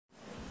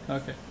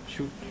Okay,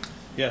 shoot.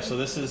 Yeah, so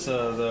this is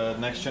the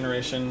next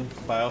generation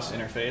BIOS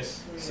interface.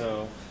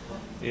 So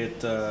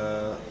it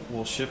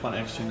will ship on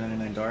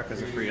X299 Dark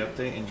as a free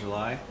update in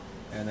July,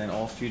 and then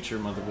all future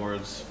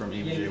motherboards from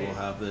EVGA will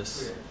have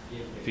this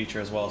feature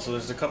as well. So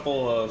there's a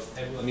couple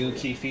of new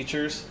key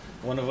features,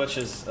 one of which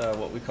is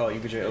what we call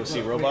EVGA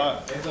OC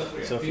Robot.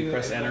 So if you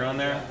press enter on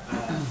there,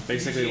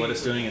 basically what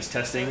it's doing is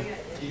testing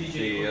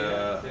the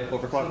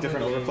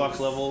different overclock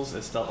levels.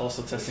 It's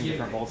also testing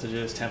different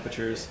voltages,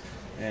 temperatures,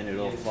 and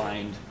it'll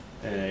find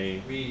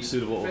a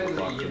suitable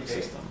overclock for the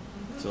system.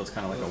 So it's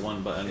kind of like a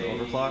one-button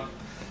overclock.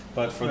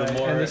 But for the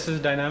more... And this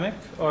is dynamic,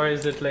 or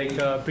is it like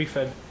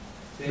pre-fed?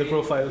 The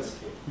profiles,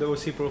 the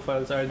OC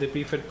profiles, are they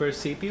pre-fed per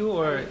CPU,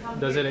 or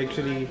does it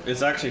actually...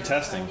 It's actually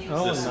testing.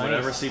 Oh, nice.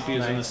 Whatever CPU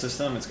is in the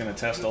system, it's going to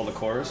test all the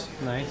cores.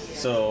 Nice.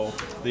 So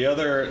the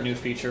other new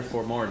feature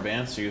for more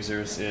advanced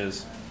users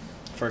is,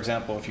 for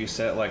example, if you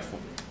set like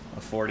a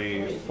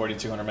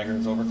 4200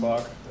 megahertz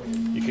overclock,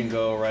 you can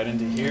go right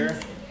into here,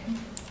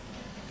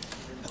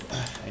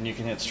 and you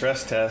can hit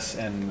stress test,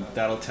 and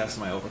that'll test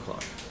my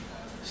overclock.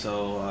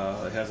 So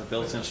it has a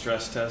built-in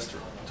stress test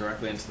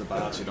directly into the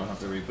BIOS. You don't have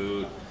to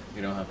reboot.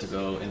 You don't have to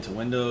go into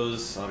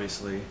Windows,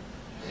 obviously.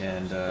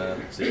 And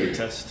so you can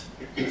test.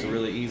 It's a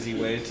really easy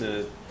way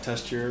to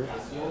test your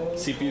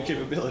CPU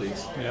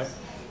capabilities. Yep.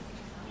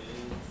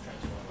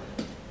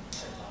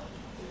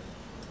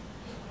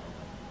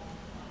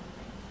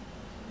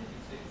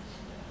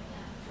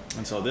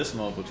 And so this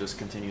mode will just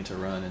continue to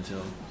run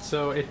until...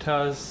 So it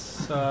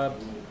has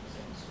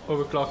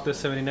overclocked the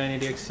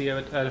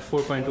 7980XC at a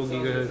 4.2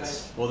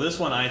 gigahertz. Well, this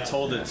one I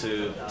told it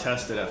to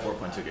test it at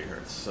 4.2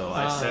 gigahertz. So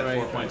I set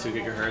 4.2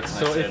 gigahertz.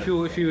 So if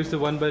you use the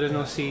one button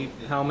OC,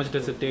 how much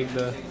does it take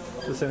the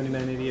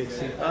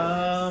 7980XC?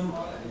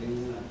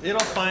 It'll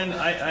find.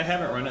 I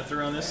haven't run it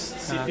through on this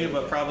CPU,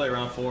 but probably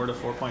around 4 to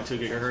 4.2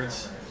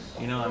 gigahertz.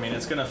 You know, I mean,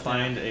 it's going to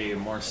find a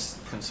more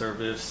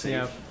conservative,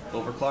 safe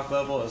overclock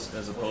level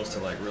as opposed to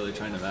like really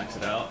trying to max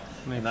it out.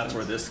 And that's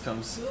where this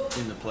comes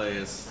into play,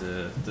 is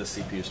the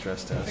CPU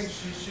stress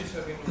test.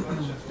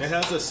 It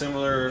has a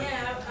similar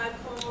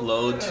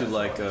load to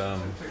like a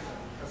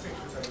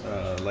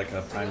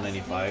Prime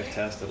 95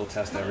 test. It'll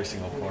test every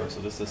single core. So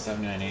this is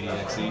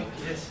 7980XE.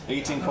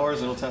 18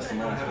 cores, it'll test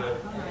them all.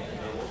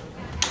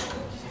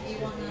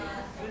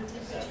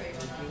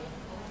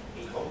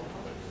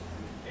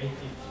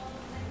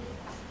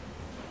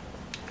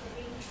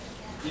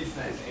 This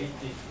size 80.